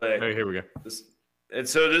play. Okay, here we go. This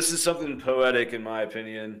is something poetic in my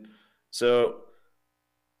opinion. So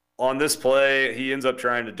on this play, he ends up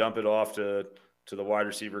trying to dump it off to the wide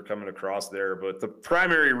receiver coming across there. But the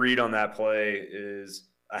primary read on that play is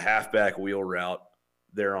a halfback wheel route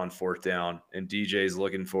there on fourth down. And DJ's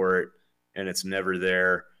looking for it, and it's never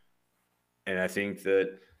there. And I think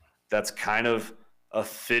that's kind of a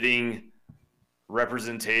fitting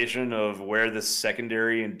representation of where the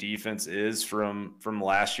secondary and defense is from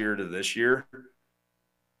last year to this year.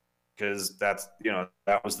 Because that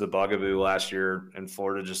was the bugaboo last year, and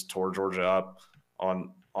Florida just tore Georgia up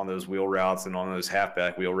on those wheel routes and on those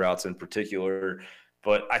halfback wheel routes in particular.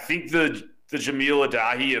 But I think the Jamil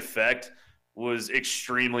Adahi effect was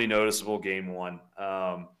extremely noticeable game one.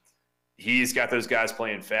 He's got those guys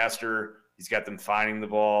playing faster. He's got them finding the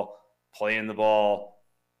ball, playing the ball.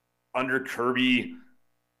 Under Kirby,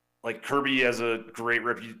 like Kirby has a great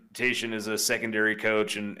reputation as a secondary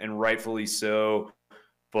coach, and rightfully so.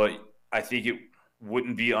 But I think it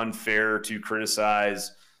wouldn't be unfair to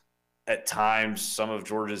criticize at times some of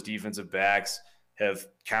Georgia's defensive backs have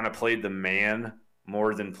kind of played the man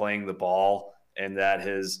more than playing the ball, and that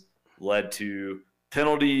has led to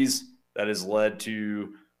penalties, that has led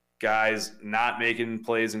to guys not making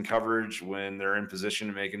plays in coverage when they're in position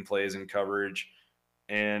to making plays in coverage.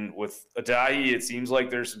 And with Adahi, it seems like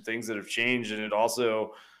there's some things that have changed, and it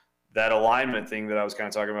also, that alignment thing that I was kind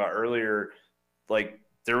of talking about earlier, like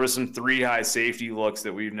there was some 3 high safety looks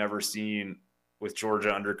that we've never seen with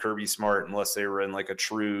Georgia under Kirby Smart, unless they were in like a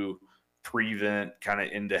true prevent kind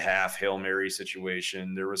of into half Hail Mary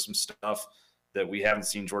situation. There was some stuff that we haven't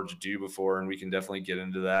seen Georgia do before, and we can definitely get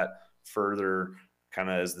into that further kind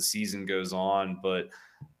of as the season goes on. But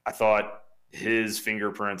I thought his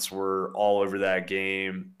fingerprints were all over that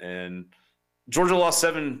game, and Georgia lost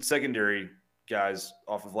 7 secondary guys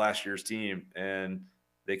off of last year's team, and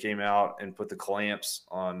they came out and put the clamps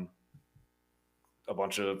on a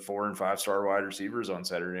bunch of 4- and 5-star wide receivers on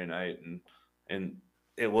Saturday night, and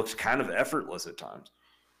it looked kind of effortless at times.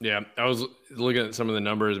 Yeah, I was looking at some of the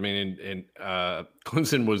numbers. I mean, and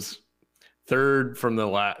Clemson was third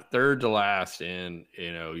to last in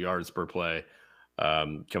yards per play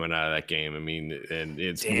coming out of that game. I mean, and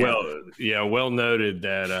it's well noted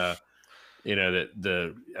that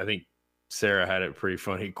I think Sarah had a pretty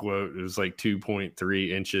funny quote. It was like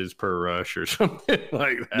 2.3 inches per rush or something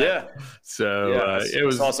like that. Yeah. So it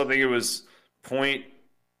was. I saw something. It was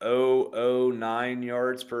 0.009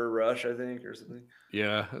 yards per rush, I think, or something.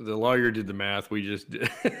 Yeah, the lawyer did the math. We just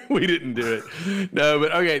we didn't do it. No,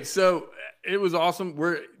 but okay. So it was awesome.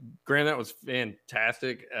 Graham, that was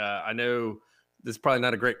fantastic. I know this is probably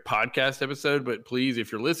not a great podcast episode, but please, if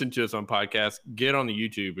you're listening to us on podcast, get on the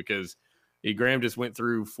YouTube, because Graham just went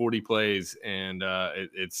through 40 plays, and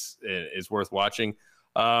it's worth watching.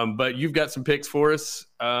 But you've got some picks for us,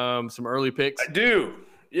 some early picks. I do.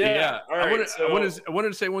 Yeah. All right, I wanted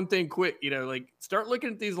to say one thing quick. Start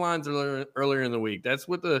looking at these lines earlier in the week. That's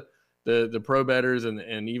what the the pro bettors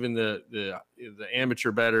and even the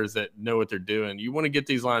amateur bettors that know what they're doing. You want to get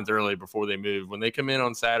these lines early before they move. When they come in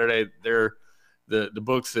on Saturday, the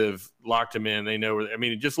books have locked them in. They know where. I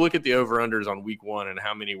mean, just look at the over-unders on week 1 and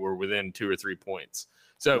how many were within 2 or 3 points.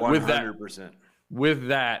 So 100%. With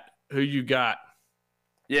that, who you got?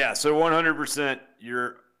 Yeah, so 100%.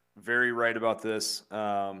 You're very right about this.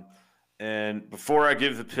 And before I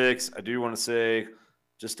give the picks, I do want to say,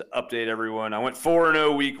 just to update everyone, I went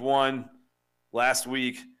 4-0 week 1. Last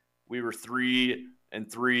week, we were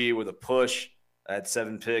 3-3 with a push. I had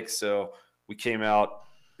 7 picks, so we came out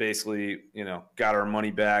basically, got our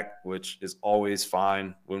money back, which is always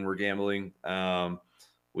fine when we're gambling.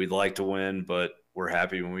 We'd like to win, but we're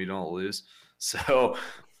happy when we don't lose. So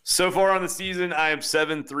far on the season, I am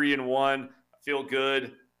 7-3-1. I feel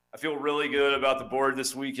good. I feel really good about the board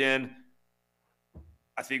this weekend.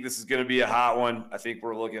 I think this is going to be a hot one. I think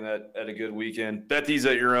we're looking at a good weekend. Bet these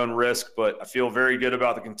at your own risk, but I feel very good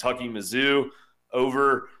about the Kentucky-Mizzou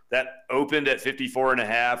over. That opened at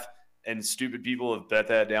 54.5, and stupid people have bet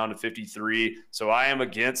that down to 53. So I am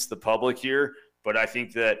against the public here, but I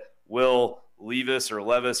think that Will Levis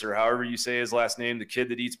or however you say his last name, the kid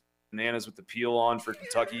that eats bananas with the peel on for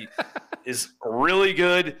Kentucky, is really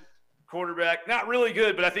good. Quarterback, not really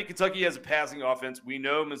good, but I think Kentucky has a passing offense. We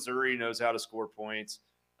know Missouri knows how to score points.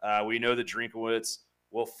 We know that Drinkowitz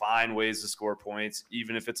will find ways to score points.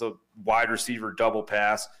 Even if it's a wide receiver double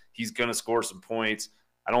pass, he's going to score some points.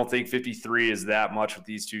 I don't think 53 is that much with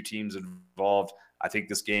these two teams involved. I think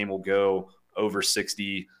this game will go over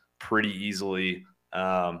 60 pretty easily.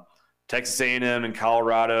 Texas A&M and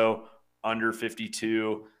Colorado under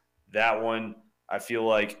 52. That one, I feel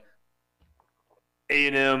like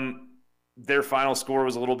A&M, their final score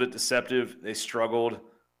was a little bit deceptive. They struggled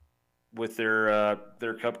with their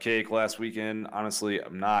cupcake last weekend. Honestly,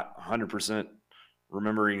 I'm not 100%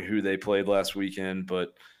 remembering who they played last weekend,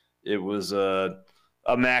 but it was a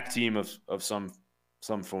MAC team of some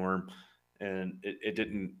form, and it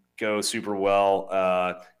didn't go super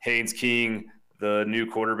well. Haynes King, the new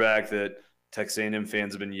quarterback that Texas A&M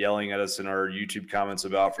fans have been yelling at us in our YouTube comments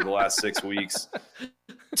about for the last 6 weeks.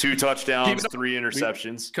 2 touchdowns, 3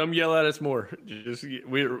 interceptions. Come yell at us more.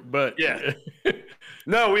 Yeah.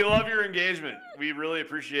 No, we love your engagement. We really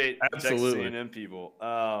appreciate Absolutely. Texas A&M people.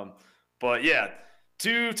 But yeah,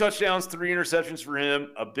 2 touchdowns, 3 interceptions for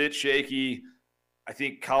him. A bit shaky. I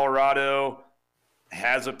think Colorado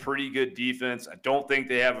has a pretty good defense. I don't think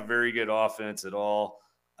they have a very good offense at all.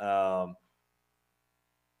 I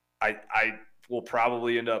will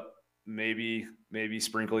probably end up maybe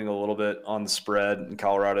sprinkling a little bit on the spread in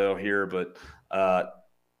Colorado here, but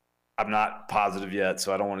I'm not positive yet,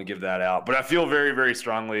 so I don't want to give that out. But I feel very, very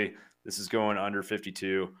strongly this is going under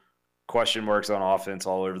 52. Question marks on offense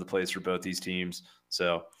all over the place for both these teams.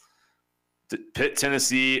 So Pitt,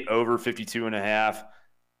 Tennessee over 52.5.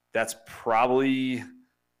 That's probably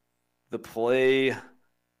the play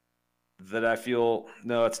that I feel.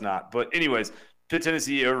 No, it's not. But anyways, Pitt,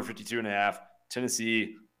 Tennessee over 52.5.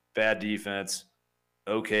 Tennessee, bad defense,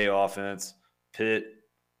 okay offense. Pitt,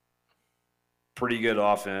 pretty good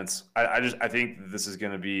offense. I think this is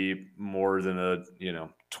going to be more than a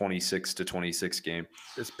 26-26 game.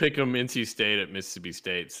 This pick'em NC State at Mississippi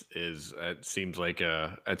State it seems like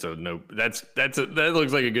that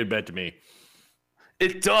looks like a good bet to me.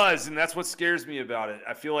 It does, and that's what scares me about it.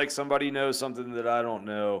 I feel like somebody knows something that I don't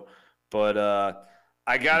know, but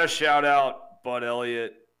I gotta shout out Bud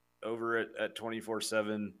Elliott over at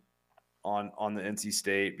 24/7 on the NC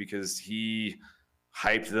State, because he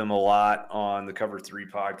hyped them a lot on the Cover 3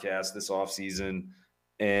 podcast this offseason,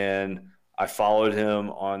 and I followed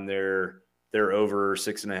him on their over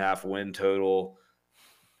 6.5 win total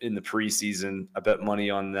in the preseason. I bet money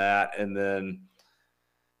on that, and then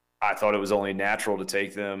I thought it was only natural to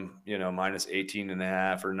take them, minus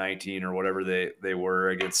 18.5 or 19 or whatever they were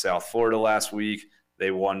against South Florida last week.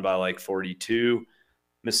 They won by like 42.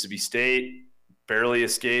 Mississippi State barely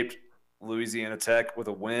escaped Louisiana Tech with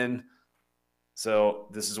a win. So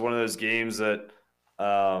this is one of those games that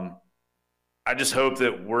I just hope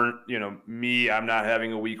that I'm not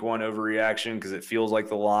having a week 1 overreaction, because it feels like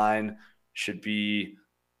the line should be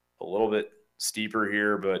a little bit steeper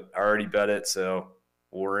here, but I already bet it, so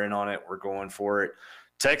we're in on it. We're going for it.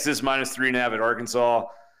 Texas minus 3.5 at Arkansas.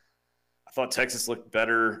 I thought Texas looked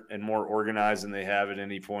better and more organized than they have at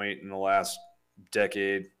any point in the last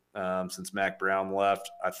decade since Mac Brown left.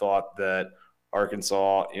 I thought that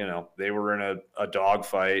Arkansas, they were in a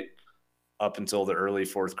dogfight up until the early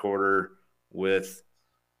fourth quarter with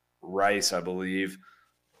Rice, I believe.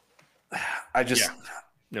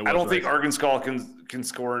 I don't think Arkansas can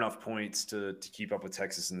score enough points to keep up with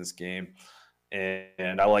Texas in this game.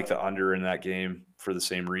 And I like the under in that game for the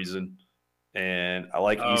same reason. And I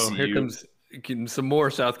like ECU. Here comes some more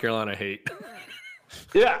South Carolina hate.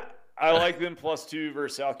 Yeah, I like them +2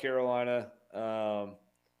 versus South Carolina.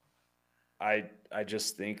 I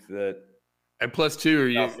just think that at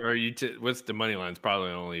 +2, what's the money line? It's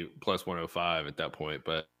probably only +105 at that point,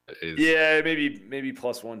 but maybe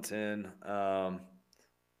 +110.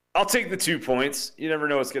 I'll take the 2 points. You never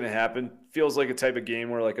know what's going to happen. Feels like a type of game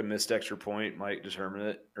where like a missed extra point might determine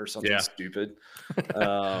it or something stupid.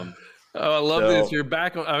 I love this. You're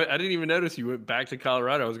back on. I didn't even notice you went back to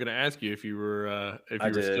Colorado. I was going to ask you if you were.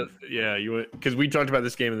 You went because we talked about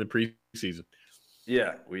this game in the preseason.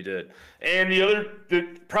 Yeah, we did. And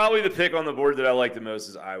probably the pick on the board that I like the most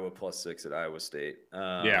is Iowa +6 at Iowa State.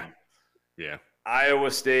 Yeah.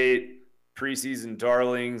 Iowa State preseason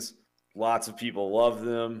darlings. Lots of people love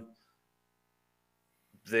them.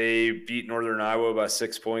 They beat Northern Iowa by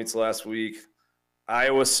 6 points last week.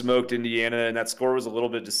 Iowa smoked Indiana, and that score was a little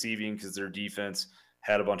bit deceiving because their defense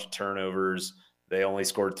had a bunch of turnovers. They only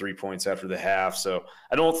scored 3 points after the half. So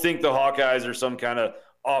I don't think the Hawkeyes are some kind of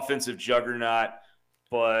offensive juggernaut,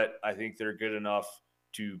 but I think they're good enough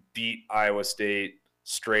to beat Iowa State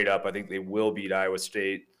straight up. I think they will beat Iowa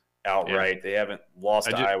State outright. Yeah. They haven't lost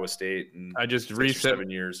to Iowa State in 6 or 7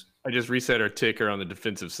 years. I just reset our ticker on the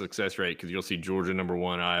defensive success rate because you'll see Georgia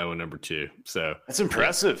 #1, Iowa #2. So that's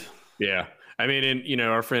impressive. Yeah. I mean, and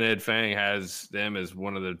our friend Ed Fang has them as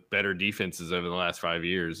one of the better defenses over the last 5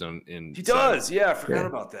 years. He does. Yeah, I forgot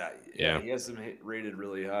about that. Yeah, he has them rated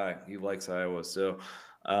really high. He likes Iowa. So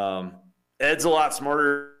Ed's a lot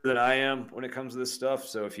smarter than I am when it comes to this stuff.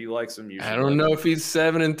 So if he likes them, I don't know if he's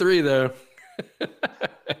 7-3 though.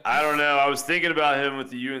 I don't know. I was thinking about him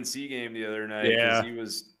with the UNC game the other night because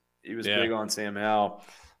he was big on Sam Howell.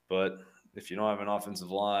 But if you don't have an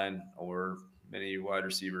offensive line or many wide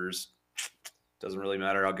receivers, doesn't really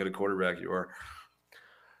matter how good a quarterback you are.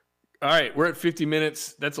 All right, we're at 50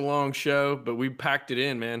 minutes. That's a long show, but we packed it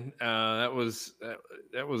in, man. That was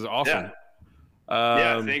awesome.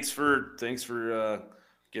 Thanks for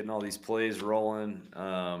getting all these plays rolling.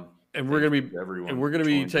 And we're gonna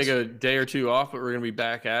be take a day or two off, but we're gonna be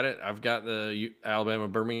back at it. I've got the Alabama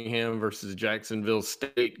Birmingham versus Jacksonville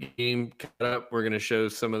State game cut up. We're gonna show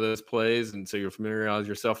some of those plays, and so you'll familiarize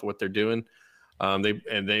yourself with what they're doing.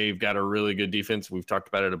 They've got a really good defense. We've talked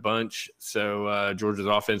about it a bunch. So Georgia's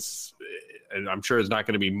offense, and I'm sure, is not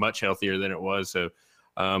going to be much healthier than it was. So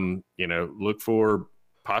look for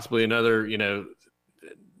possibly another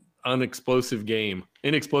inexplosive game,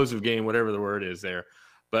 whatever the word is there.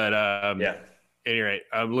 But at any rate,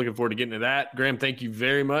 I'm looking forward to getting to that. Graham, thank you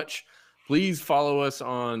very much. Please follow us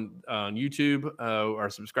on YouTube. Our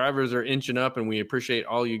subscribers are inching up, and we appreciate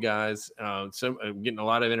all you guys. Getting a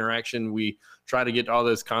lot of interaction. We try to get all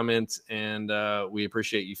those comments, and we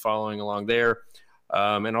appreciate you following along there.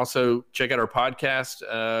 And also check out our podcast.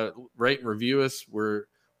 Rate and review us. We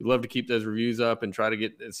love to keep those reviews up and try to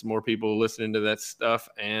get some more people listening to that stuff.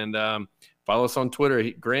 And follow us on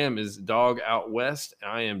Twitter. Graham is Dog Out West.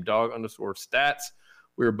 I am Dog_Stats.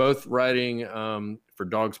 We're both writing for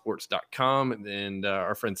dogsports.com, and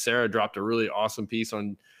our friend Sarah dropped a really awesome piece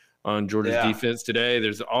on Georgia's defense today.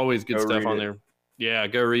 There's always good stuff on there. Yeah,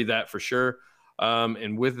 go read that for sure.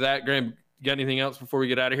 And with that, Graham, you got anything else before we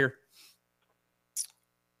get out of here?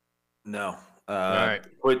 No. All right.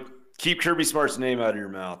 But keep Kirby Smart's name out of your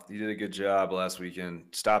mouth. You did a good job last weekend.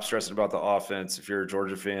 Stop stressing about the offense. If you're a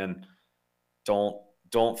Georgia fan, don't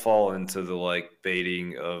fall into the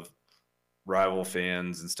baiting of rival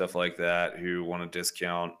fans and stuff like that who want to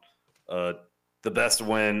discount the best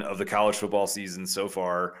win of the college football season so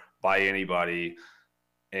far by anybody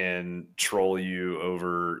and troll you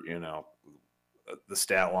over, the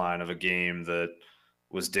stat line of a game that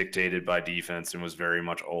was dictated by defense and was very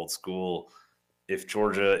much old school. If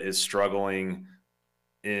Georgia is struggling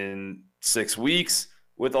in 6 weeks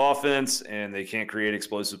with offense and they can't create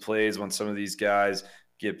explosive plays when some of these guys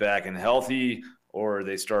get back and healthy, or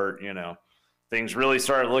they start, things really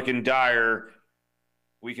start looking dire,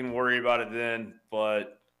 we can worry about it then.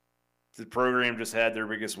 But the program just had their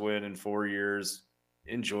biggest win in 4 years.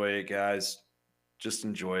 Enjoy it, guys. Just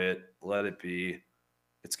enjoy it. Let it be.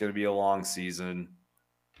 It's going to be a long season.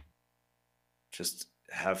 Just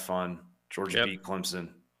have fun. Georgia beat Clemson.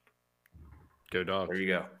 Go Dogs. There you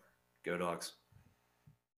go. Go Dogs.